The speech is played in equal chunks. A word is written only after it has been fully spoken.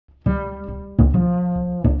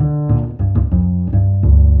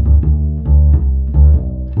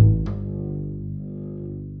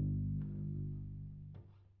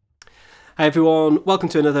Hey everyone, welcome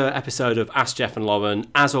to another episode of Ask Geoff and Lauren.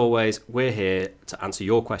 As always, we're here to answer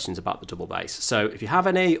your questions about the double bass. So if you have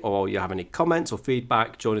any, or you have any comments or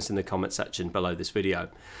feedback, join us in the comment section below this video.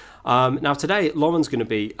 Now today, Lauren's going to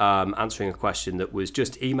be answering a question that was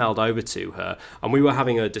just emailed over to her, and we were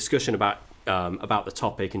having a discussion about the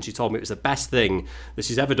topic, and she told me it was the best thing that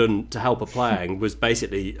she's ever done to help her playing was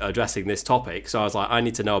basically addressing this topic. So I was like, I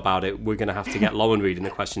need to know about it. We're going to have to get Lauren reading the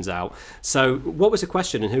questions out. So what was the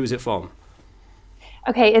question and who was it from?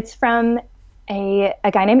 Okay, it's from a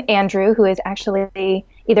guy named Andrew, who is actually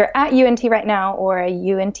either at UNT right now or a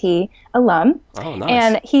UNT alum. Oh, nice.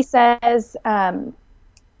 And he says, I'm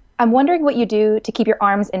wondering what you do to keep your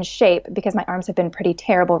arms in shape because my arms have been pretty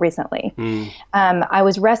terrible recently. I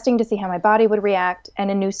was resting to see how my body would react, and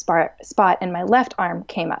a new spot in my left arm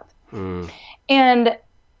came up. And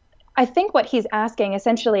I think what he's asking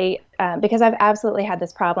essentially, because I've absolutely had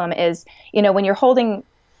this problem, is, when you're holding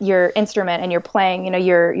your instrument and you're playing,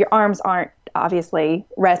 your arms aren't obviously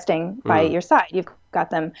resting by your side. You've got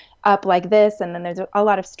them up like this, and then there's a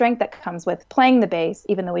lot of strength that comes with playing the bass,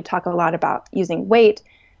 even though we talk a lot about using weight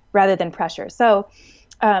rather than pressure. So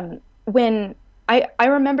when I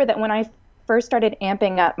remember that when I first started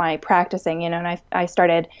amping up my practicing, and I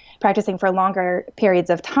started practicing for longer periods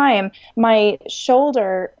of time, my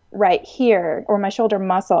shoulder right here, or my shoulder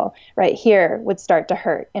muscle right here, would start to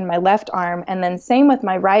hurt in my left arm, and then same with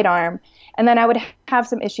my right arm. And then I would have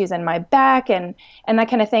some issues in my back and that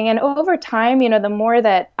kind of thing. And over time, the more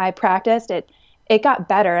that I practiced, it got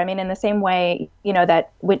better. I mean, in the same way,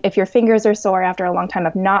 that if your fingers are sore after a long time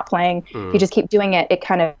of not playing, if you just keep doing it, it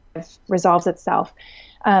kind of resolves itself.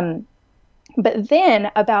 But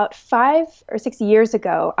then about 5 or 6 years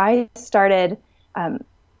ago, I started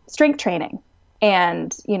strength training.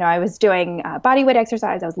 And, I was doing body weight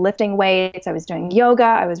exercise, I was lifting weights, I was doing yoga,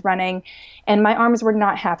 I was running, and my arms were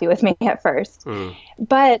not happy with me at first.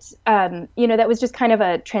 But, that was just kind of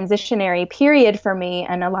a transitionary period for me,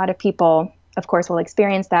 and a lot of people, of course, will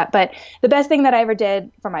experience that. But the best thing that I ever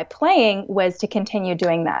did for my playing was to continue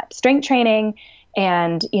doing that. Strength training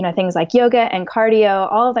and, things like yoga and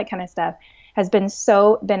cardio, all of that kind of stuff has been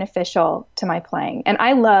so beneficial to my playing. And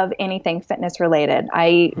I love anything fitness related.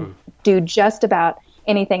 I do just about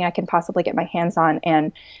anything I can possibly get my hands on.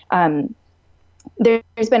 And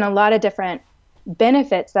there's been a lot of different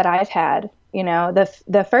benefits that I've had.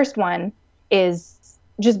 The first one is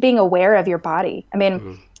just being aware of your body. I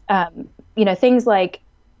mean, things like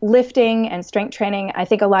lifting and strength training, I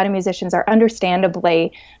think a lot of musicians are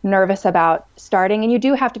understandably nervous about starting, and you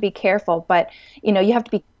do have to be careful, but you have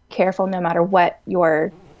to be careful no matter what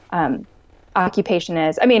your occupation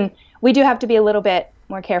is. I mean, we do have to be a little bit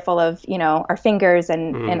more careful of, our fingers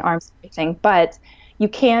and arms and everything, but you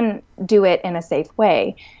can do it in a safe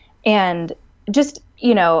way. And just,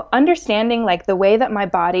 understanding like the way that my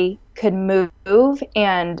body could move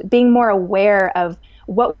and being more aware of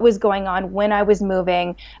what was going on when I was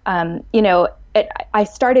moving. I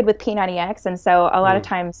started with P90X, and so a lot of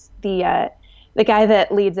times the guy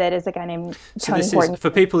that leads it is a guy named Tony Horton. For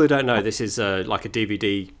people who don't know, this is like a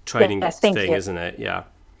DVD training thing, isn't it? Yeah.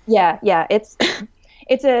 Yeah.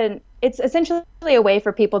 It's essentially a way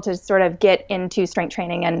for people to sort of get into strength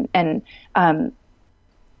training and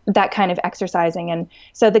that kind of exercising. And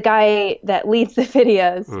so the guy that leads the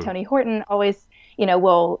videos, Tony Horton, always,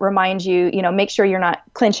 will remind you, make sure you're not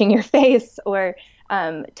clenching your face or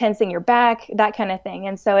tensing your back, that kind of thing.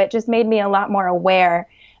 And so it just made me a lot more aware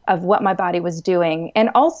of what my body was doing, and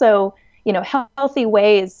also, healthy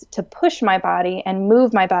ways to push my body and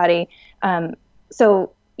move my body.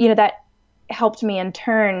 So, that helped me in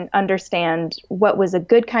turn understand what was a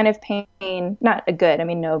good kind of pain, not a good, I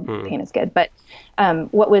mean, no pain is good, but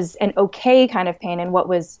what was an okay kind of pain and what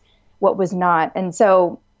was not. And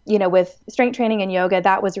so, with strength training and yoga,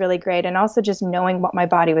 that was really great. And also just knowing what my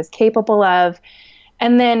body was capable of.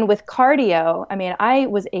 And then with cardio, I mean, I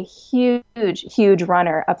was a huge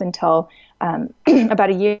runner up until about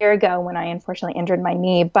a year ago when I unfortunately injured my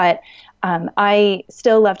knee. But I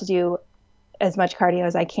still love to do as much cardio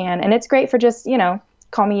as I can. And it's great for just,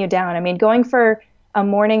 calming you down. I mean, going for a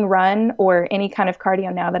morning run or any kind of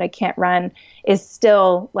cardio now that I can't run is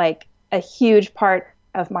still like a huge part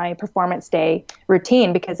of my performance day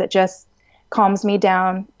routine, because it just calms me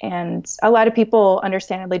down. And a lot of people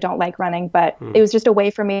understandably don't like running, but it was just a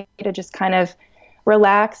way for me to just kind of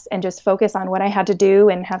relax and just focus on what I had to do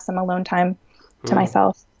and have some alone time to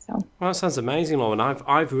myself. Well, that sounds amazing, Lauren.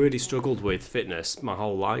 I've really struggled with fitness my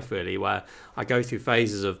whole life, really, where I go through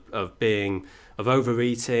phases of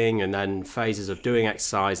overeating, and then phases of doing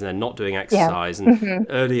exercise and then not doing exercise. And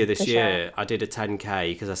earlier this year, I did a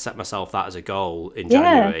 10K because I set myself that as a goal in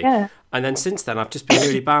January. And then since then, I've just been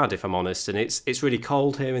really bad, if I'm honest. And it's really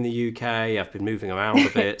cold here in the UK. I've been moving around a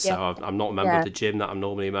bit, so I'm not a member of the gym that I'm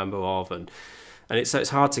normally a member of, and it's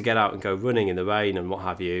hard to get out and go running in the rain and what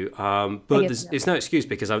have you. But it's no excuse,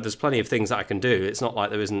 because there's plenty of things that I can do. It's not like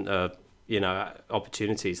there isn't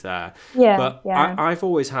opportunities there. I've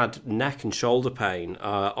always had neck and shoulder pain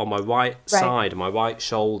on my right side, my right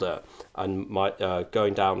shoulder, and my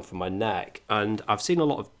going down from my neck. And I've seen a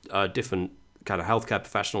lot of different kind of healthcare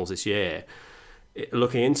professionals this year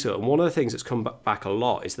looking into it. And one of the things that's come back a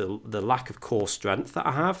lot is the lack of core strength that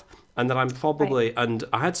I have, and that I'm probably, and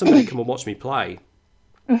I had somebody come and watch me play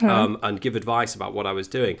and give advice about what I was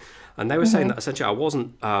doing. And they were saying that essentially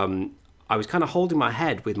I was kind of holding my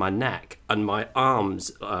head with my neck and my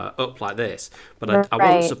arms up like this, but I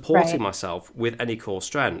wasn't supporting myself with any core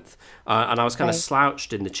strength. And I was kind of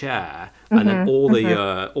slouched in the chair, and then all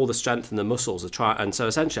the strength and the muscles are and so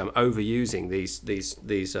essentially I'm overusing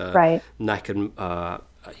these neck and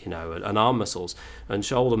and arm muscles and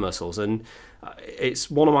shoulder muscles. And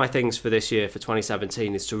it's one of my things for this year, for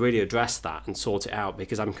 2017, is to really address that and sort it out,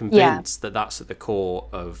 because I'm convinced that that's at the core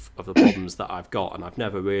of the problems that I've got. And I've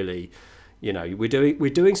never really, we're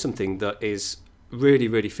doing something that is really,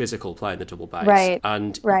 really physical, playing the double bass.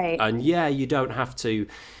 And yeah, you don't have to.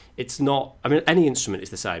 It's not. I mean, any instrument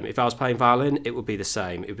is the same. If I was playing violin, it would be the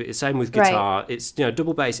same. It would be the same with guitar. It's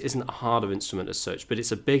double bass isn't a harder instrument as such, but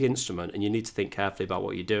it's a big instrument, and you need to think carefully about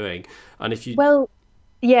what you're doing. And if you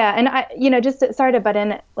and I, sorry to butt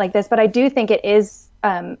in like this, but I do think it is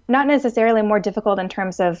not necessarily more difficult in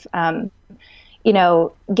terms of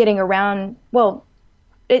getting around. Well,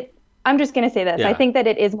 I'm just going to say this. Yeah. I think that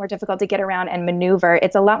it is more difficult to get around and maneuver.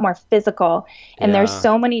 It's a lot more physical, and there's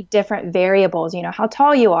so many different variables, how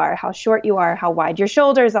tall you are, how short you are, how wide your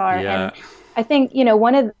shoulders are. Yeah. And I think,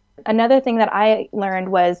 another thing that I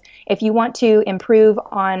learned was, if you want to improve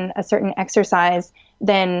on a certain exercise,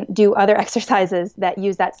 then do other exercises that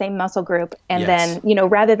use that same muscle group. And then,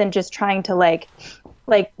 rather than just trying to like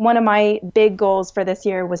one of my big goals for this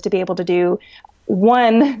year was to be able to do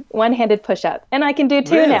one-handed push-up, and I can do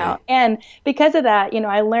two now. And because of that,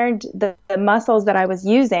 I learned the muscles that I was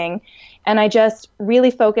using, and I just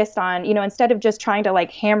really focused on, instead of just trying to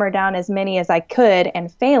hammer down as many as I could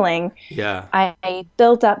and failing, I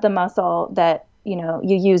built up the muscle that, you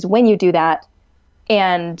use when you do that.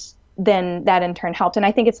 And then that in turn helped. And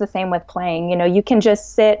I think it's the same with playing. You can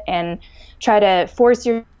just sit and try to force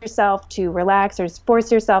yourself to relax, or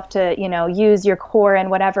force yourself to, use your core and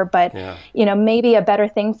whatever. But, maybe a better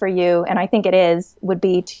thing for you, and I think it would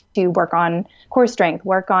be to work on core strength,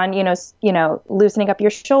 work on, loosening up your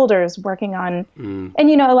shoulders, working on, and,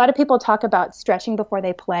 a lot of people talk about stretching before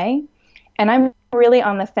they play. And I'm really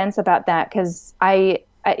on the fence about that, because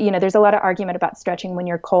there's a lot of argument about stretching when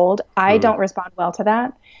you're cold. I don't respond well to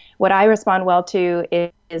that. What I respond well to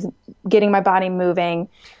is getting my body moving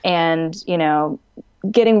and,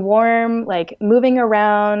 getting warm, moving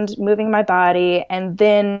around, moving my body, and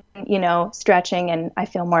then, stretching, and I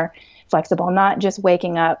feel more flexible, not just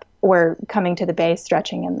waking up or coming to the bass,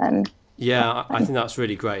 stretching, and then. Yeah, I think that's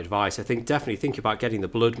really great advice. I think definitely think about getting the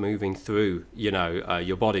blood moving through,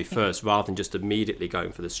 your body first, rather than just immediately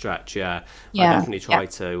going for the stretch. I definitely try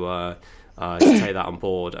to take that on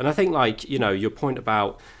board. And I think, your point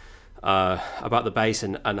about the bass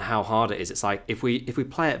and how hard it is. It's like, if we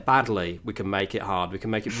play it badly, we can make it hard. We can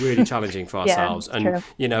make it really challenging for ourselves. And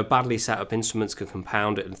badly set up instruments can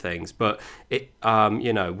compound it and things. But it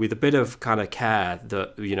with a bit of kind of care,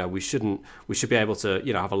 that we should be able to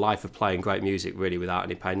have a life of playing great music really without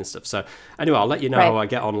any pain and stuff. So anyway, I'll let you know how I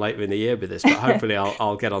get on later in the year with this, but hopefully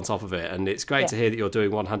I'll get on top of it. And it's great to hear that you're doing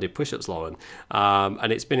one-handed push-ups, Lauren.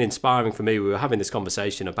 And it's been inspiring for me. We were having this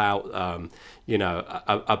conversation about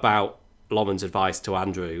about Lauren's advice to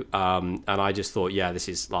Andrew, and I just thought, this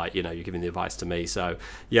is you're giving the advice to me, so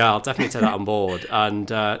I'll definitely take that on board. And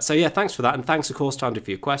thanks for that, and thanks of course to Andrew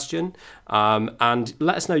for your question, and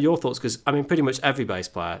let us know your thoughts, because I mean pretty much every bass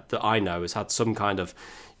player that I know has had some kind of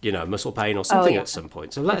muscle pain or something at some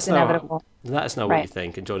point, so let us know what you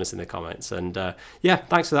think, and join us in the comments. And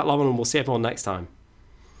thanks for that, Lauren, and we'll see everyone next time.